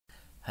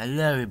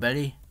Hello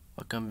everybody,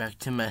 welcome back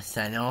to my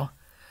channel.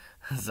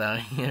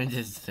 Sorry, I'm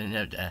just turning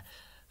up the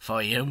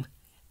volume.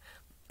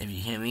 If you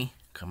hear me,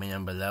 comment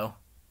down below.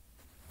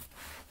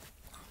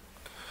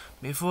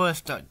 Before I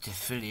start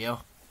this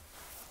video,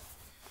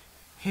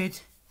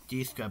 hit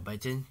the subscribe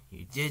button.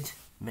 You did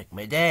make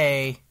my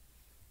day.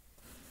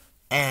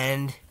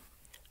 And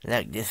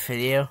like this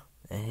video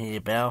and hit the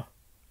bell.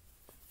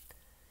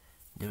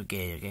 Do it,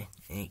 okay?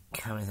 Any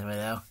comments down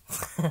below?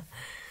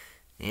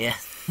 Yeah.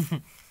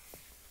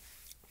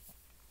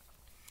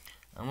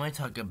 I'm going to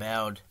talk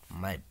about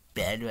my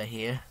bed right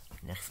here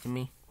next to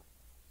me.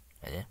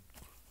 Right there.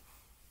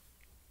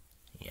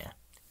 Yeah.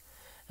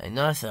 And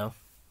also,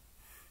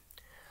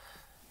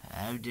 I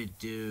have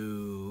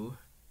to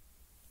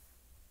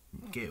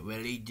get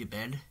ready to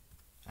bed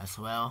as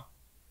well.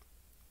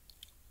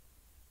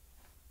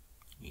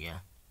 Yeah.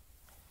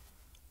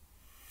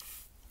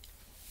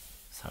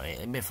 Sorry,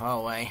 a bit far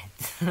away.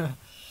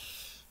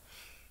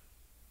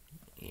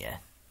 Yeah.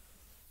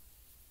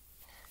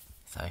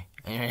 Sorry,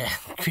 anyway,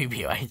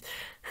 creepy, right?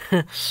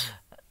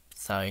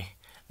 Sorry,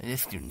 I'm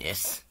just doing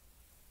this.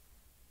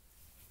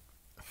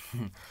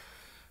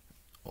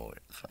 Oh,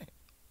 it's fine.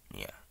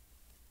 Yeah.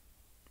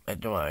 But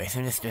don't worry,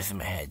 I'm just stressing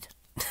my head.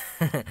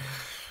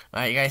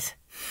 Alright, guys.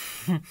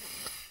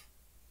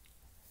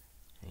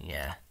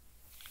 Yeah.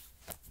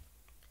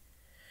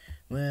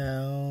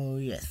 Well,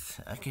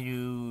 yes, I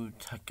could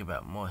talk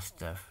about more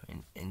stuff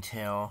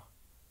until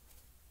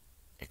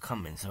the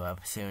comments are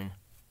up soon.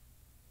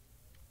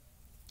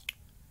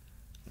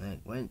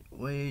 Like,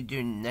 what are you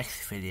doing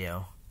next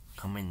video?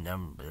 Comment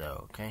down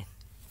below, okay?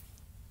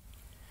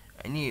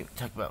 I need to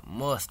talk about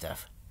more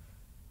stuff,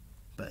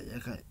 but I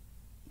can't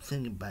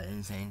think about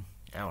anything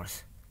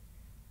else.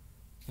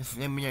 Just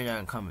let me know down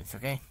in the comments,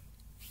 okay?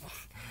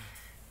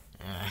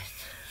 Alright.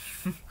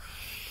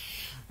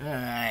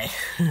 Alright.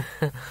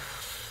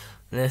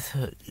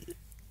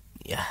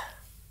 Yeah.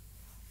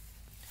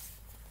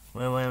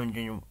 Well, what I'm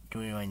doing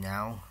right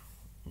now,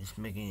 I'm just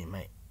making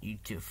my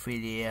YouTube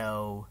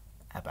video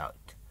about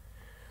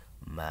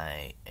when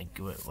I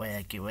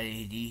get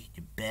ready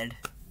to bed,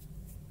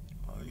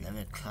 or 11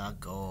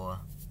 o'clock, or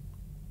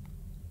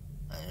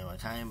I don't know what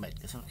time, but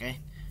it's okay.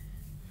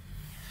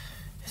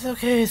 It's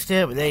okay to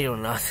stay up late or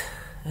not.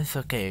 It's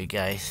okay,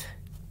 guys.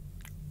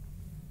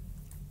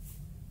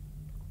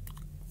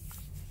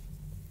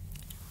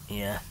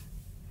 Yeah.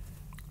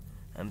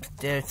 I'm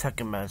still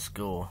talking about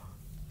school.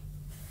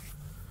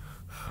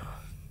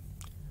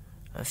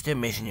 I'm still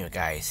missing you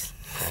guys.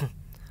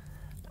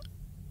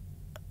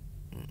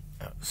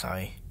 Oh,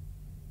 sorry.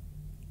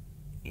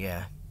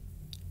 Yeah.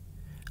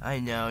 I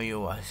know you're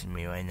watching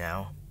me right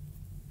now.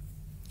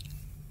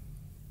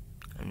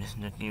 I'm just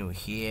looking over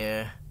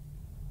here.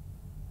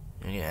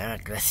 Looking at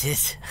my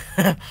glasses.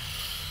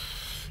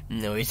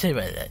 No, we say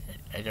about that.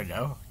 I don't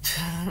know.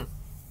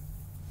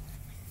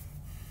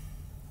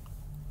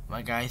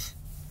 My guys.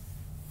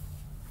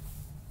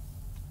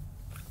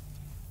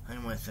 Hang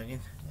on 1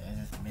 second. I'm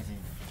just missing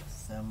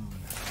some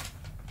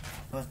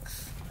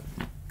books.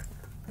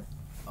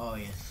 Oh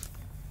yes.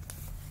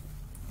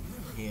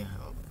 Here,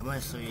 I'm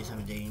gonna show you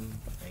something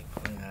like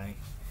when I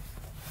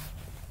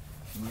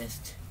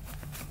missed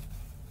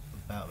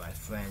about my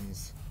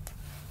friends.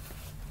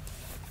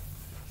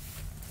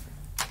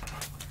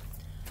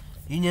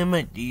 You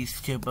know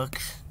these 2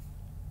 books?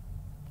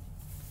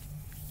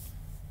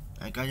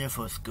 I got them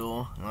for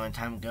school a long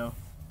time ago.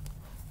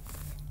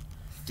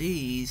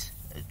 These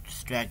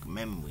extract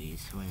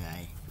memories when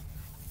I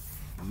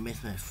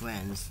miss my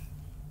friends.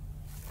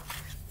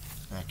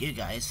 Like you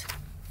guys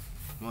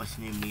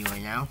watching me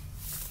right now.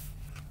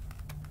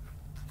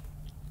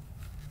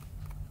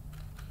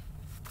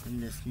 I'm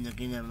just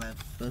looking at my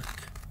book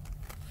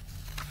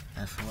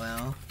as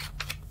well.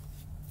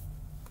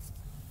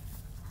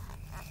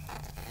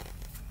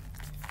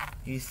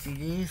 You see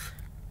these?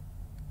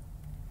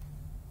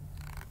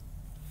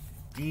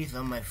 These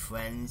are my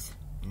friends,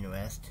 and the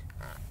rest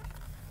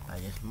are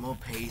just more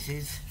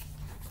pages.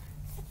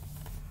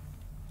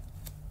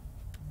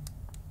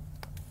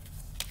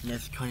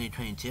 That's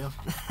 2022, not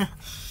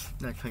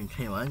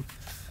 2021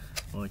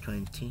 or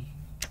 20.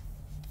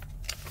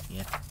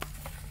 Yeah.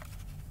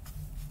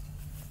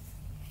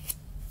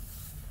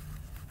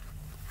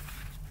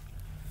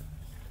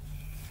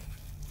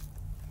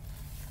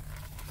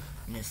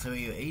 I'm gonna show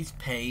you each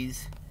page.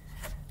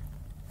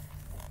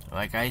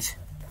 Alright, guys.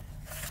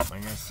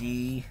 When I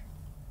see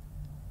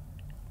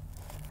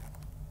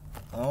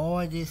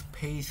all these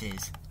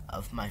pages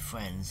of my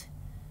friends,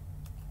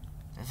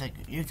 that's like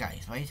you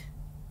guys, right?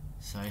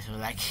 Sorry, so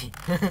lucky.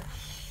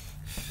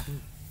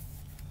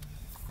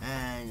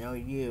 And all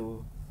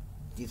you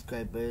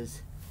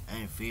subscribers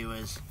and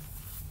viewers.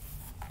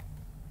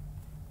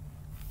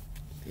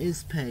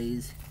 This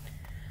page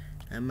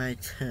and my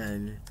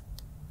turn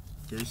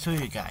to show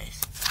you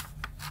guys.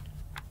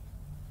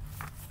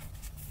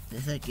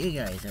 Just like you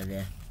guys are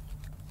there.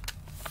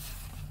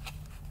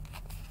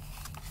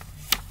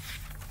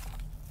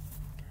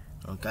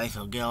 Or guys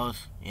or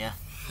girls, yeah.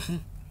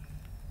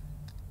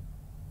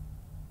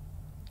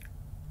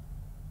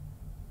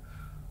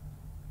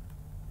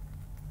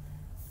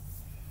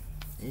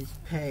 this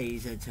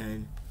page I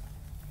turn,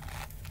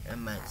 I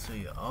might show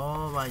you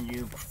all my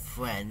new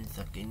friends.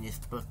 Like in this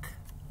book,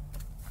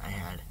 I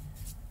had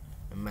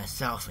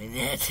myself in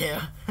there too,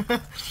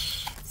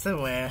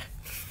 somewhere.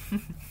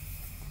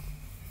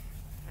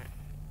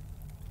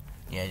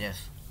 Yeah,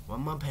 just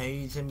one more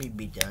page and we'll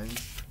be done.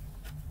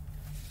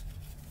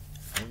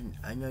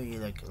 I know you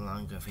like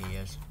longer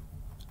videos.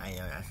 I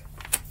know that.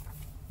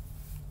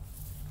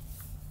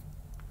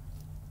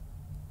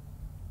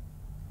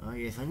 Oh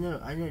yes, I know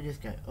this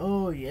guy.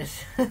 Oh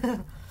yes.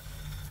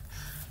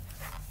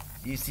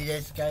 You see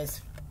this,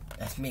 guys?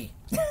 That's me.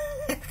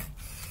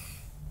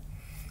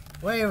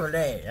 Way over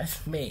there,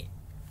 that's me.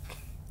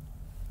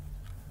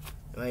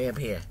 Way up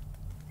here.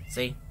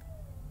 See?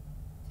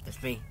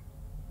 That's me.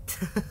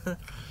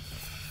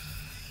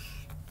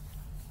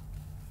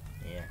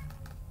 Yeah.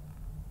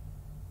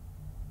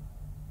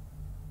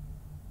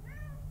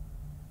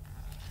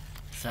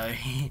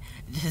 Sorry,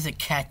 this is a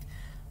cat.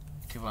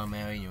 Come on,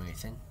 Mary, you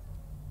listen.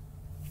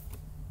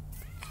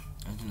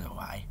 I don't know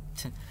why.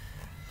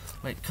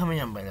 Wait, comment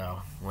down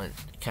below what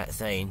the cat's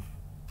saying.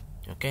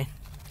 Okay?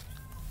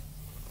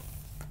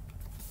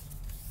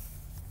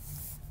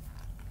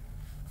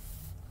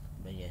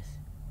 But yes.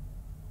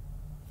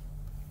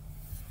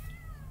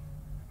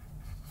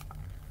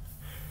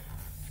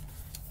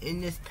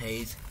 In this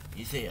page,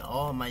 you see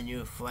all my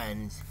new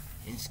friends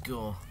in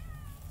school.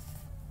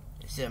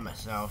 Except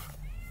myself.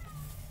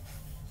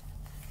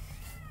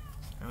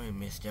 I really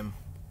missed them.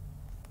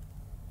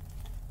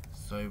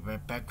 Sorry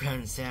about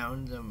background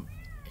sound. A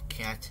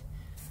cat.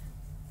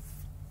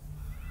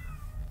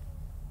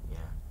 Yeah.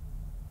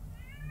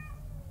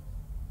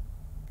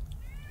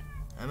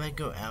 I might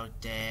go out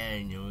there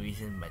and no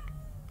reason, but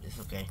it's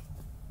okay.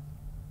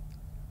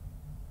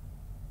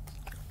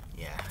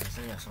 Yeah, I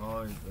think that's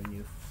all the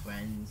new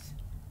friends.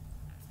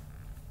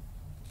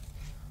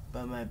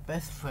 But my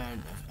best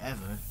friend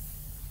ever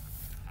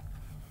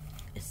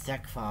is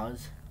Zach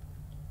Falls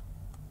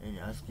and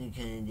Austin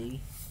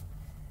Kennedy.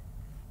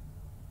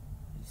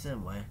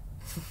 Somewhere.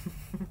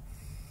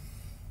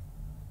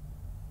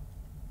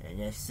 And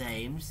there's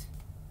Sames.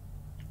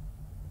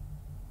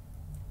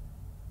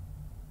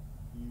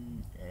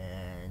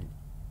 And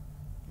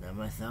not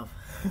myself.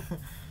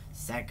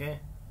 Sacker.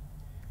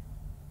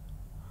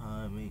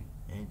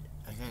 And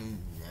I can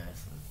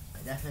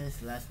that's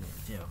his last name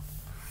too.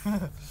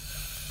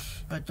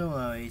 But don't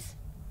worry.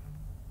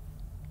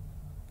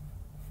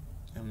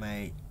 I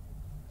might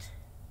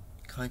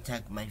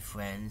contact my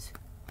friends.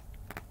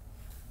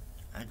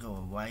 I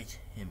go write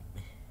him.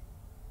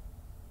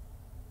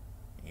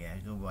 Yeah, I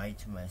go write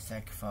to my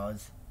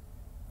sacrifice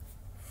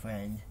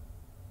friend.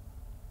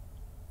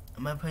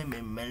 I'm gonna put him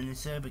in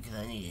Messenger because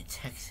I need to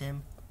text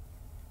him.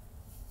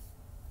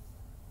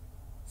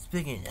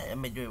 Speaking of that,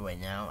 I'm gonna do it right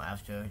now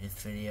after this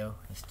video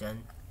is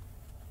done.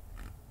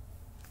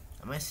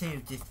 I'm gonna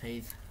save this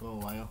page for a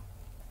while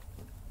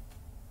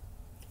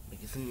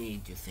because I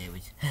need to save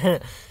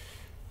it.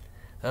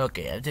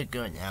 Okay, I'm just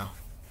going now.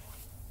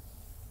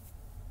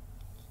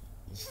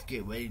 Let's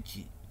get ready to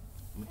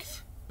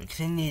because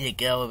I need to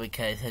go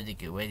because I have to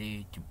get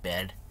ready to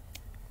bed.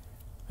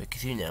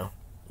 Because you know,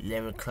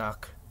 11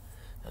 o'clock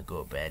I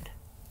go to bed.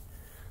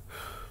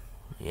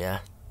 Yeah.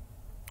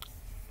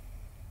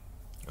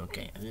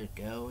 Okay, I'm gonna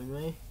go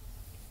anyway.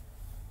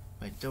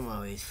 But don't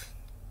worry,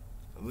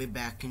 I'll be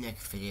back in the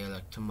next video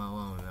like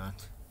tomorrow or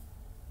not.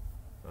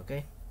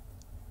 Okay?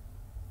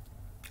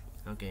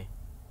 Okay.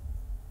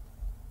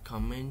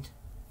 Comment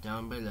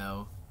down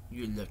below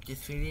you like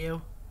this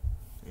video,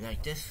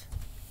 like this,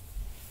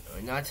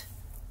 or not.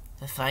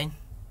 That's fine.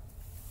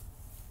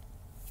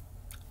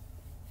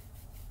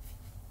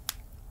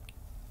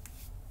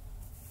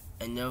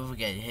 And don't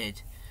forget to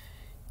hit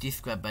the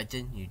subscribe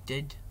button. You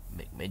did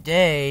make my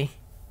day.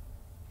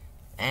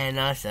 And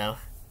also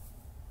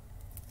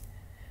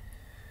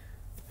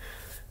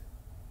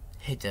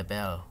hit the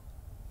bell.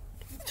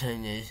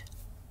 Turn it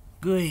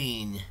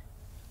green.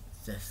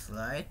 Just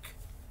like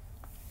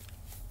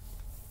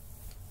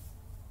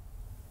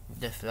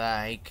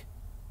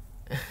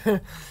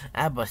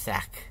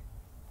Applesack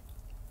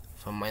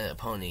from My Little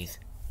Ponies.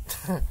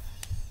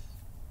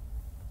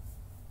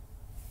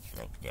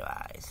 Like their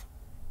eyes.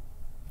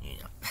 You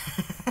know.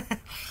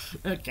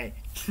 Okay.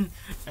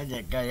 I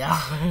just got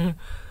out.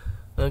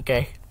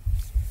 Okay.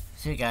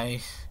 See you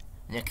guys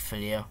next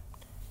video.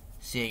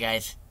 See you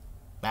guys.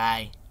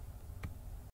 Bye.